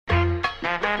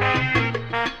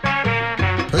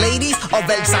of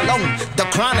El Salon, the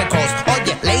Chronicles.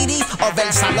 Oye, ladies of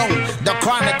El Salon, the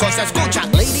Chronicles. Escucha,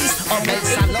 ladies of El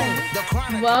Salon, the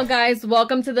Chronicles. Well, guys,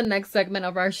 welcome to the next segment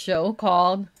of our show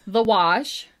called The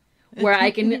Wash, where I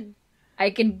can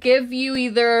give you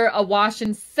either a wash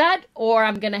and set, or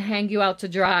I'm going to hang you out to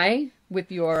dry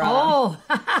with your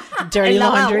dirty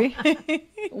laundry.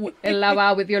 El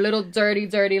lavado, with your little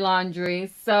dirty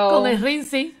laundry. So con el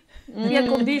rinse y el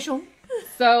condition.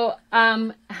 So,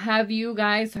 have you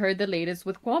guys heard the latest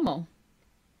with Cuomo?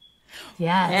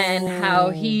 Yes. And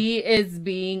how he is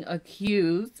being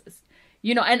accused.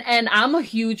 You know, and I'm a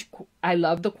huge, I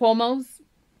love the Cuomos.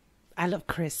 I love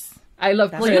Chris. I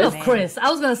love Chris. Well, you love Chris. I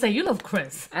was going to say, you love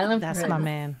Chris. I love That's Chris. my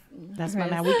man. That's my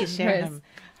man. We can share Chris. him.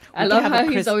 I love how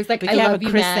he's always like, I love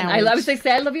you, man. I love to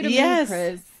say, I love you to me,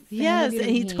 Chris. Yes, and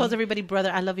he calls everybody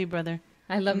brother. I love you, brother.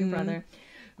 I love you, brother.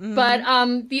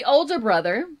 But the older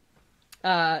brother,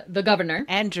 the governor.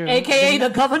 Andrew. A.K.A. the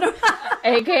governor.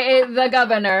 A.K.A. the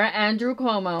governor, Andrew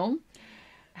Cuomo,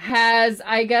 has,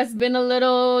 I guess, been a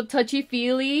little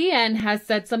touchy-feely and has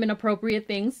said some inappropriate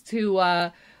things to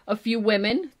a few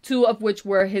women, two of which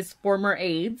were his former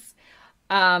aides.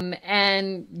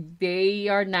 And they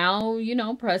are now, you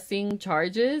know, pressing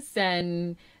charges,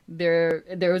 and there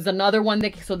was another one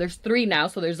so there's three now,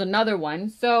 so there's another one.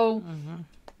 So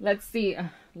let's see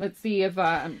if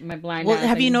my blind Well,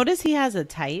 have you noticed he has a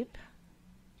type?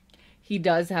 He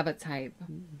does have a type.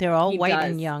 They're all white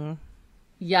and young.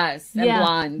 Yes, and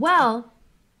blonde. Well,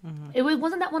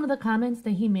 wasn't that one of the comments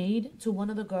that he made to one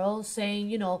of the girls saying,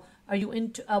 you know, are you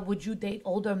into, would you date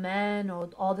older men or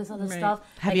all this other stuff?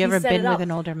 Have you ever been with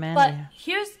an older man? But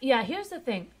here's the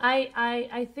thing.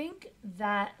 I think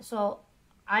that, so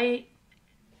I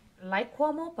like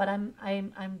Cuomo, but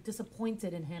I'm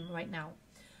disappointed in him right now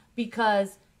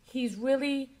because he's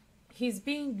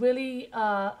being really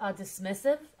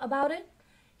dismissive about it.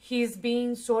 He's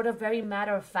being sort of very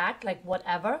matter of fact, like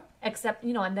whatever, except,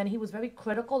 you know, and then he was very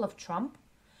critical of Trump.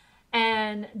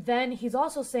 And then he's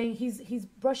also saying he's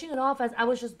brushing it off as I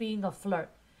was just being a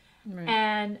flirt. Right.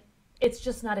 And it's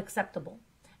just not acceptable.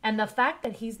 And the fact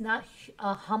that he's not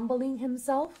humbling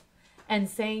himself and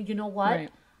saying, you know what,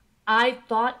 right. I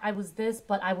thought I was this,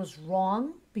 but I was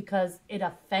wrong because it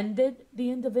offended the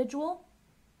individual.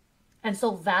 And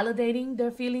so validating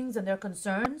their feelings and their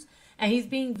concerns. And he's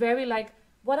being very like,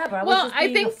 whatever, I was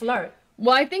just being a flirt.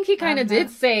 Well, I think he kind of did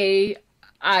say,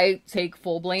 I take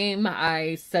full blame.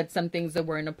 I said some things that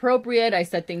were inappropriate. I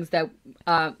said things that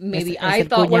maybe I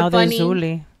thought were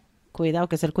funny. Cuidado,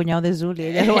 que es el cuñado de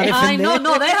Zuli. Ay, no,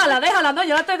 déjala. No,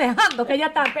 yo la estoy dejando, que ella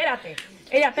está, espérate.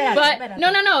 But,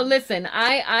 no. Listen,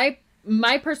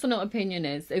 my personal opinion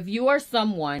is, if you are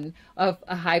someone of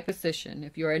a high position,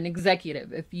 if you're an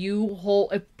executive, if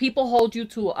people hold you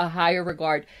to a higher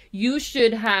regard, you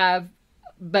should have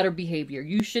better behavior.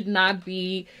 You should not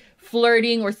be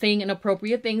flirting or saying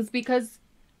inappropriate things, because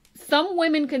some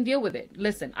women can deal with it.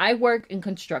 Listen, I work in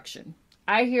construction.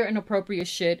 I hear inappropriate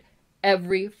shit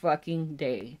every fucking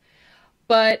day.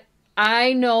 But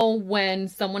I know when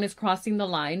someone is crossing the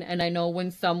line, and I know when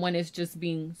someone is just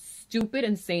being stupid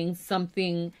and saying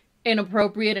something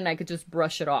inappropriate, and I could just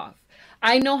brush it off.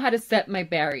 I know how to set my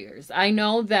barriers. I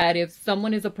know that if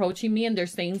someone is approaching me and they're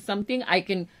saying something, I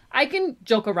can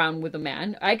joke around with a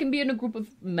man. I can be in a group of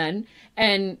men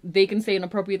and they can say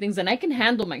inappropriate things, and I can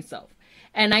handle myself.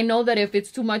 And I know that if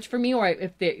it's too much for me, or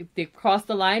if they cross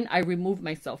the line, I remove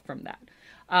myself from that.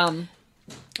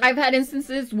 I've had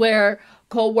instances where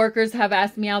co-workers have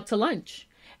asked me out to lunch,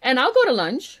 and I'll go to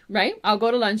lunch, right? I'll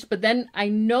go to lunch, but then I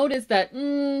notice that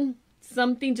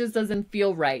something just doesn't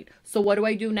feel right. So what do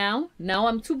I do now? Now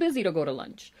I'm too busy to go to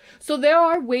lunch. So there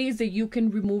are ways that you can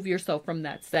remove yourself from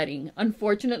that setting.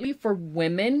 Unfortunately, for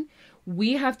women,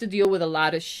 we have to deal with a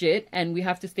lot of shit, and we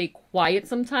have to stay quiet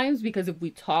sometimes, because if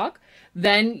we talk,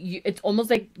 then it's almost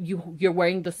like you're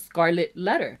wearing the scarlet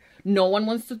letter. No one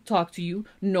wants to talk to you.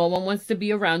 No one wants to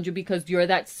be around you, because you're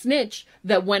that snitch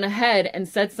that went ahead and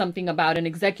said something about an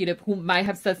executive who might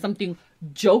have said something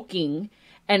joking,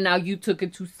 and now you took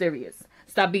it too serious.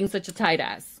 Stop being such a tight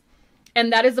ass.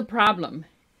 And that is a problem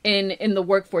in the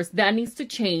workforce. That needs to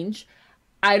change.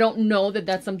 I don't know that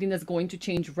that's something that's going to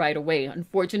change right away.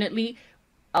 Unfortunately,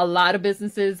 a lot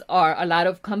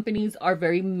of companies are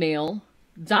very male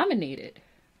dominated.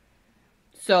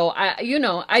 So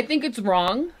I think it's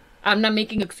wrong. I'm not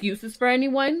making excuses for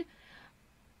anyone.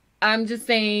 I'm just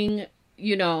saying,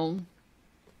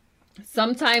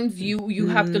 sometimes you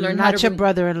have to learn how to... Not your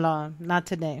brother-in-law. Not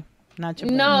today. Not your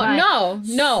brother-in-law.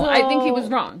 No. I think he was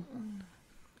wrong.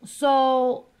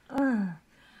 So...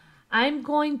 I'm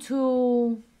going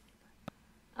to,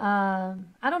 I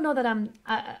don't know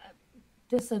that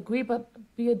disagree, but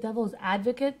be a devil's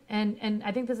advocate. And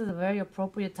I think this is a very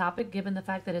appropriate topic given the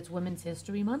fact that it's Women's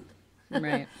History Month.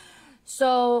 Right.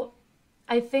 So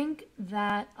I think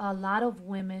that a lot of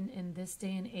women in this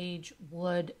day and age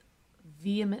would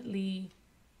vehemently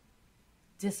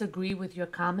disagree with your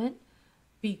comment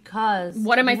because...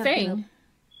 What am I saying?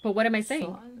 But what am I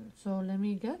saying? So let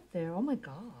me get there. Oh my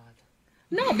God.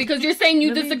 No, because you're saying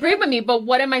you disagree with me, but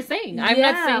what am I saying? I'm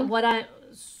not saying...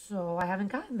 So I haven't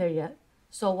gotten there yet.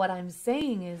 So what I'm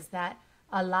saying is that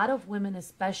a lot of women,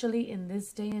 especially in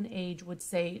this day and age, would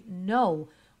say, no,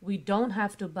 we don't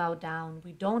have to bow down.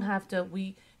 We don't have to,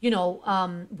 we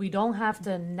don't have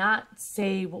to not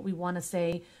say what we want to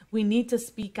say. We need to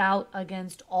speak out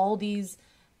against all these,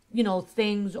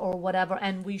 things or whatever.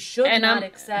 And we should not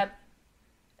accept.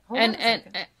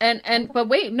 But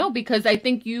wait, no, because I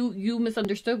think you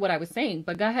misunderstood what I was saying,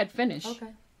 but go ahead, finish.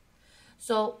 Okay.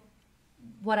 So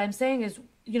what I'm saying is,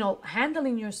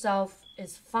 handling yourself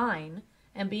is fine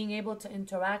and being able to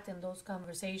interact in those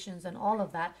conversations and all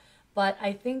of that. But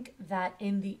I think that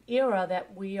in the era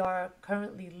that we are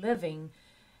currently living,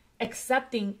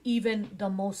 accepting even the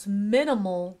most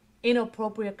minimal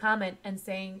inappropriate comment and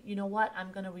saying, you know what,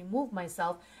 I'm going to remove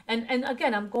myself. And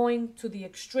again, I'm going to the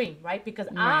extreme, right? Because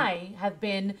I have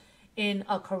been in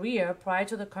a career prior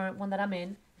to the current one that I'm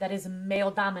in that is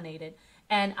male dominated.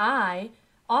 And I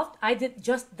did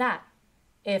just that.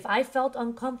 If I felt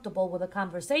uncomfortable with a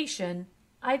conversation,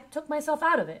 I took myself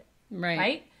out of it.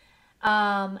 Right?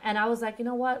 And I was like, you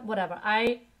know what, whatever.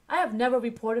 I have never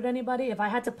reported anybody. If I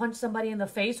had to punch somebody in the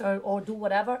face or do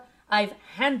whatever, I've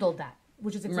handled that,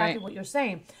 which is exactly what you're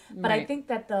saying. But I think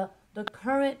that the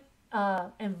current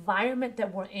environment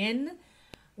that we're in,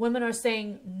 women are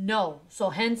saying no.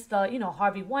 So hence the,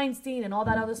 Harvey Weinstein and all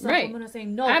that other stuff. Women are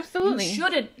saying no. Absolutely.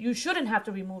 You shouldn't have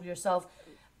to remove yourself.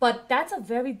 But that's a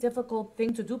very difficult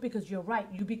thing to do because you're right.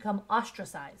 You become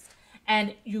ostracized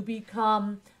and you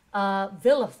become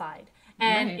vilified.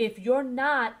 And if you're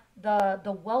not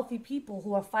the wealthy people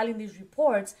who are filing these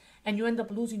reports and you end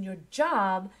up losing your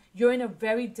job, you're in a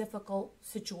very difficult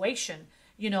situation,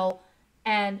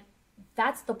 and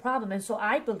that's the problem. And so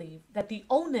I believe that the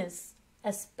onus,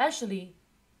 especially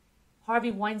Harvey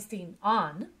Weinstein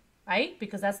right?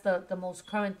 Because that's the most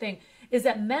current thing, is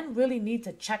that men really need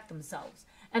to check themselves.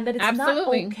 And that it's not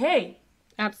okay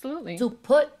to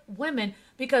put women,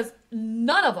 because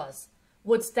none of us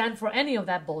would stand for any of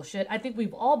that bullshit. I think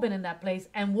we've all been in that place,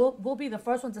 and we'll be the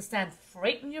first one to stand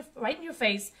right in your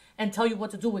face and tell you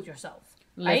what to do with yourself.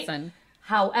 Right? Listen.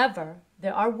 However,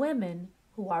 there are women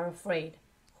who are afraid,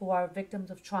 who are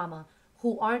victims of trauma,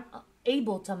 who aren't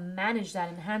able to manage that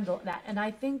and handle that. And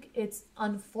I think it's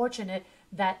unfortunate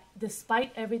that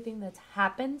despite everything that's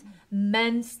happened,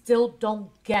 men still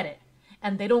don't get it.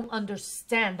 And they don't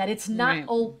understand that it's not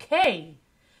okay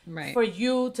for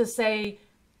you to say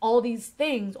all these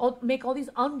things, or make all these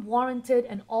unwarranted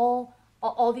and all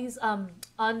these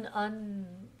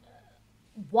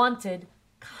unwanted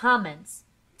comments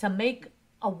to make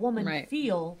a woman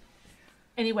feel.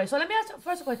 Anyway, so let me ask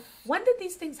first a question. When did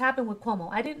these things happen with Cuomo?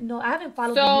 I didn't know. I haven't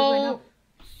followed the news right now.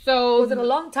 So was it a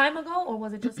long time ago or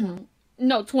was it just now?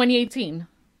 No, 2018.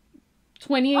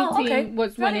 2018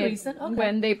 was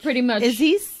when they pretty much... Is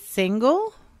he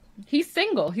single? He's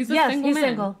single. He's a single man.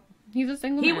 Single. He's a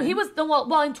single man. He was the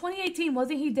well in 2018.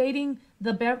 Wasn't he dating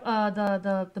the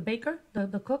baker,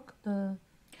 the cook?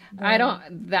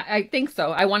 I think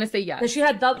so. I want to say yes. That she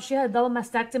had double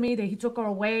mastectomy. That he took her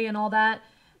away and all that.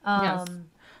 Yes.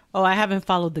 Oh, I haven't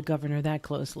followed the governor that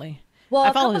closely. Well,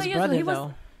 I follow his brother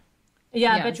though.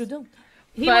 Yeah, I bet you do.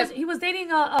 He was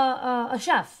dating a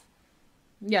chef.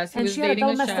 Yes, and she had a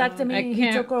double mastectomy.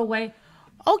 He took her away.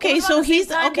 Okay, so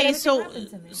he's okay.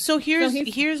 So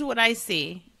here's what I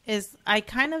see is I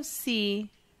kind of see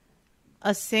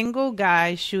a single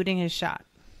guy shooting his shot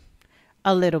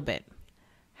a little bit.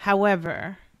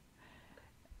 However,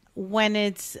 when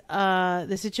it's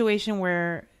the situation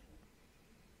where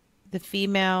the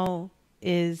female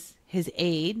is his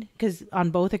aide, because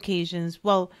on both occasions,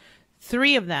 well,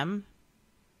 3 of them.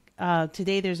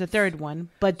 Today there's a third one,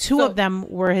 but 2 of them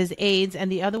were his aides,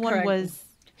 and the other one was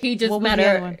he just met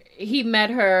her. He met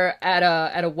her at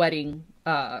a wedding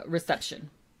reception.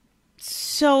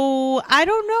 So I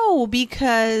don't know,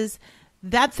 because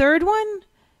that third one,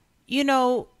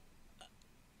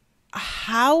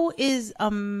 how is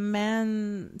a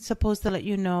man supposed to let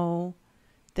you know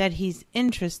that he's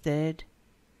interested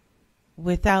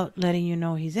without letting you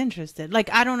know he's interested?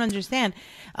 Like, I don't understand.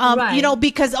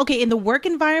 Because in the work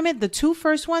environment, the 2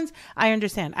 first ones, I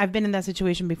understand. I've been in that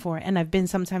situation before, and I've been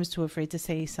sometimes too afraid to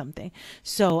say something.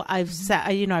 So I've sat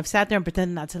there and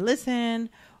pretended not to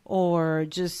listen, or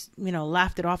just,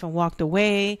 laughed it off and walked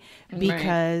away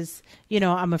because,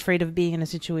 I'm afraid of being in a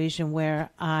situation where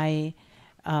I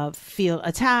feel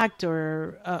attacked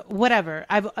or whatever.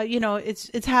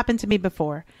 It's happened to me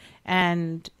before,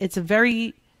 and it's a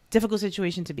very difficult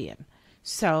situation to be in.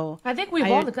 So I think we've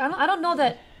all. I don't know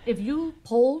that if you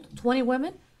polled 20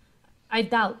 women, I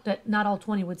doubt that not all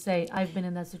 20 would say I've been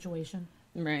in that situation.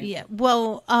 Right. Yeah.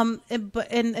 Well, and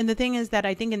the thing is that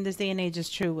I think in this day and age, it's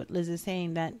true what Liz is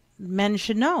saying, that men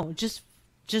should know. Just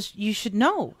you should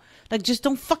know. Like, just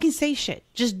don't fucking say shit.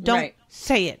 Just don't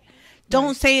say it.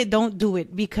 Don't say it. Don't do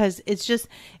it, because it's just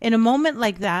in a moment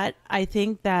like that. I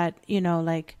think that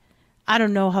like, I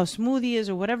don't know how smooth he is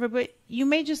or whatever, but you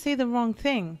may just say the wrong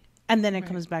thing, and then it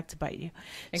comes back to bite you.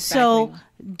 Exactly. So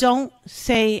don't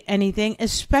say anything,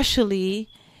 especially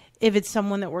if it's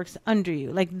someone that works under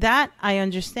you. Like that, I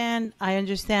understand. I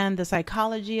understand the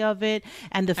psychology of it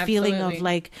and the feeling of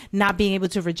like not being able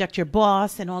to reject your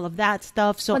boss and all of that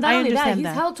stuff. So I understand that.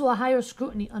 He's held to a higher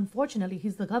scrutiny. Unfortunately,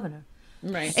 he's the governor.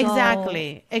 Right. So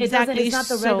exactly. It's not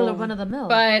the regular run of the mill.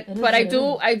 But I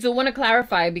do want to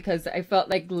clarify, because I felt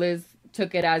like Liz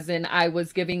took it as in I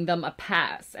was giving them a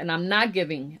pass, and I'm not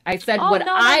giving. I said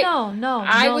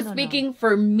I was speaking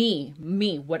for me,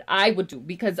 what I would do,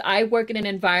 because I work in an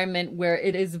environment where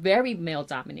it is very male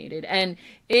dominated, and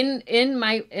in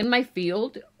my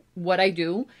field, what I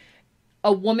do,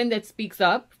 a woman that speaks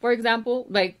up, for example,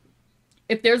 like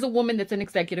if there's a woman that's an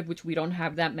executive, which we don't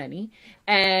have that many,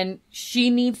 and she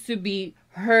needs to be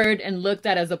heard and looked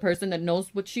at as a person that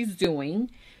knows what she's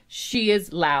doing, she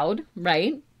is loud,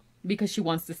 right? Because she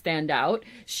wants to stand out.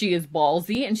 She is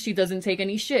ballsy, and she doesn't take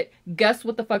any shit. Guess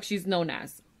what the fuck she's known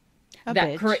as?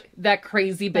 That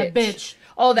crazy bitch. That bitch.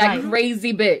 Oh, that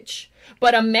crazy bitch.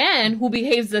 But a man who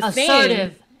behaves the same,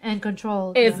 assertive and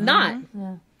controlled, is not.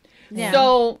 Yeah.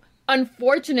 So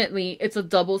unfortunately, it's a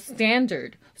double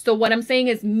standard. So what I'm saying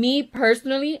is, me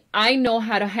personally, I know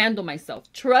how to handle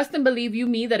myself. Trust and believe you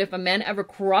me that if a man ever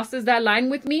crosses that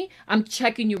line with me, I'm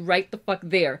checking you right the fuck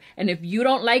there. And if you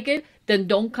don't like it, then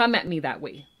don't come at me that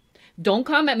way. Don't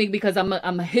come at me, because I'm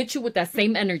gonna hit you with that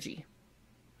same energy.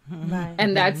 Right.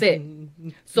 And that's it.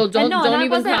 So don't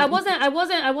even come.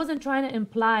 I wasn't trying to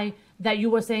imply that you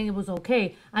were saying it was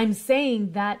okay. I'm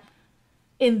saying that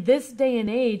in this day and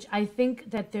age, I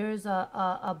think that there's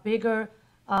a bigger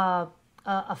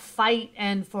a fight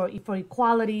and for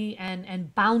equality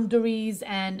and boundaries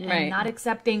and not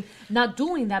accepting, not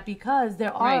doing that, because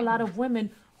there are a lot of women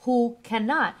who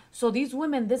cannot. So these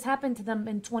women, this happened to them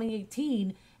in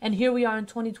 2018, and here we are in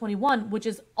 2021, which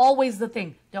is always the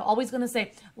thing. They're always going to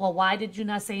say, well, why did you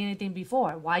not say anything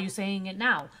before? Why are you saying it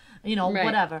now?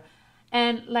 Whatever.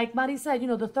 And like Mari said,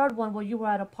 the third one, where you were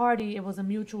at a party, it was a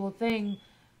mutual thing.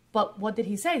 But what did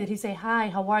he say? Did he say, hi,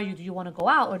 how are you? Do you want to go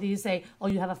out? Or did he say, oh,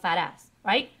 you have a fat ass?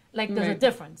 Right? Like, there's a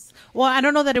difference. Well, I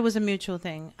don't know that it was a mutual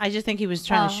thing. I just think he was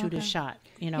trying to shoot his shot,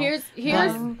 Here's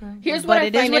what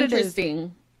I find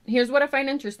interesting. Here's what I find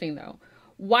interesting, though.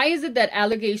 Why is it that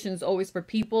allegations always for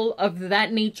people of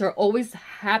that nature always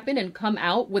happen and come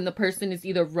out when the person is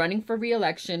either running for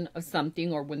re-election of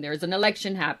something, or when there's an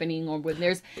election happening, or when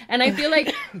there's... And I feel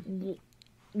like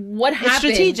what happened... It's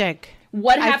strategic.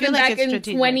 What happened back in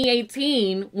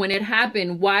 2018 when it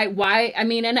happened? Why? I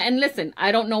mean, and listen,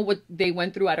 I don't know what they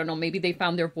went through. I don't know. Maybe they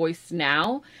found their voice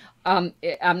now. I'm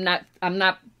not,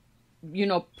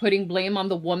 putting blame on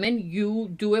the woman. You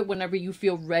do it whenever you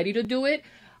feel ready to do it.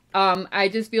 I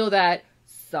just feel that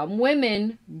some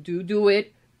women do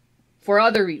it for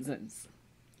other reasons.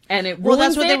 And it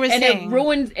ruins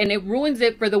it ruins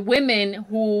it for the women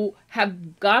who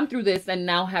have gone through this and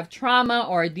now have trauma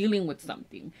or are dealing with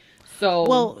something. So,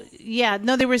 well, yeah,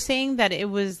 no, they were saying that it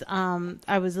was,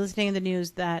 I was listening to the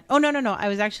news that, no. I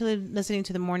was actually listening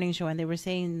to the morning show, and they were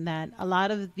saying that a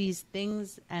lot of these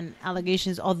things and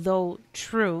allegations, although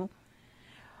true,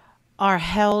 are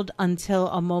held until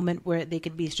a moment where they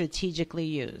could be strategically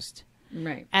used.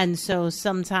 Right. And so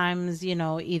sometimes,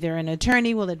 either an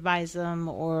attorney will advise them,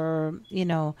 or,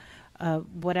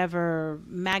 whatever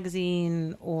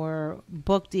magazine or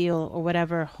book deal or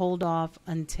whatever, hold off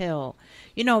until,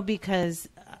 because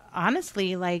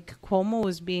honestly, like, Cuomo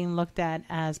was being looked at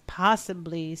as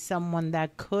possibly someone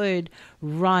that could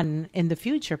run in the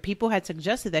future. People had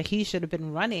suggested that he should have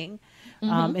been running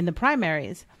in the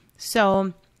primaries.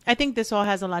 So I think this all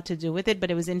has a lot to do with it, but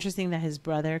it was interesting that his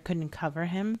brother couldn't cover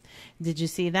him. Did you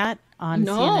see that on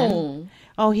CNN?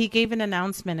 Oh, he gave an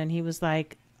announcement, and he was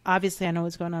like, obviously, I know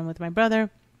what's going on with my brother.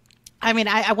 I mean,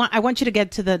 I want you to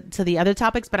get to the other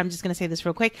topics, but I'm just going to say this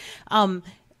real quick.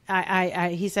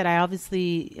 he said, I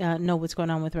obviously know what's going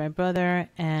on with my brother,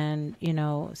 and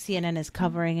CNN is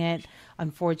covering it,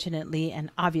 unfortunately, and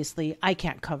obviously I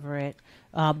can't cover it.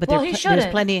 But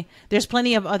there's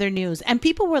plenty of other news, and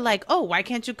people were like, "Oh, why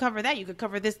can't you cover that? You could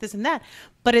cover this, this, and that."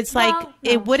 But it's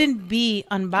it wouldn't be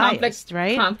unbiased,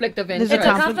 right? Conflict of interest. It's a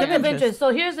conflict of interest.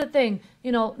 So here's the thing: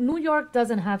 New York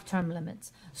doesn't have term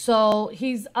limits, so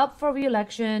he's up for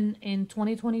re-election in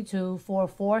 2022 for a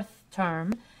fourth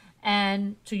term.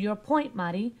 And to your point,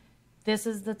 Mari, this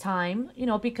is the time,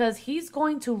 because he's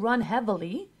going to run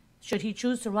heavily, should he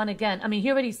choose to run again. I mean,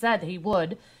 he already said he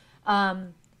would,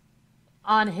 on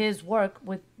his work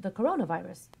with the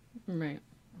coronavirus. Right.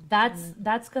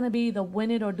 That's going to be the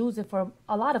win it or lose it for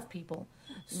a lot of people.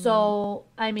 So,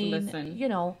 I mean, listen,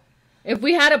 if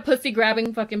we had a pussy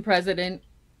grabbing fucking president,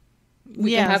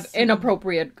 we can have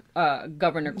inappropriate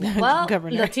governor. Well,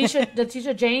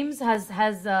 Letitia James has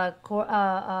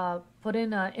put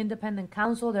in an independent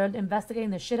counsel. They're investigating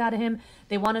the shit out of him.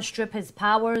 They want to strip his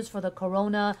powers for the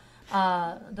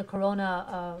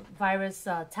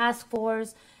coronavirus task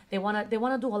force. They want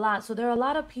to do a lot. So there are a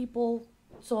lot of people.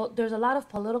 So there's a lot of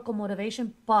political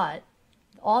motivation. But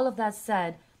all of that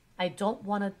said, I don't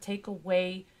want to take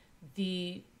away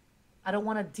I don't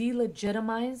want to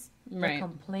delegitimize the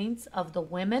complaints of the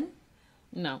women.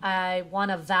 No. I want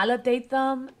to validate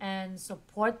them and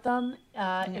support them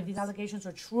if these allegations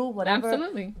are true, whatever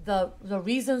Absolutely. the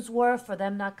reasons were for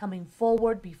them not coming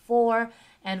forward before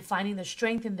and finding the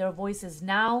strength in their voices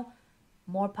now.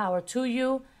 More power to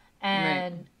you.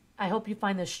 And I hope you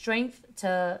find the strength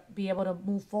to be able to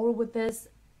move forward with this,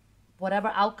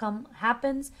 whatever outcome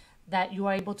happens, that you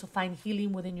are able to find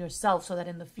healing within yourself so that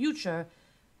in the future,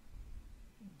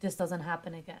 this doesn't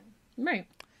happen again. Right.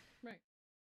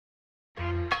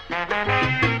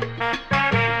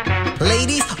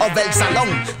 Ladies of El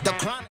Salon, the Chronicles.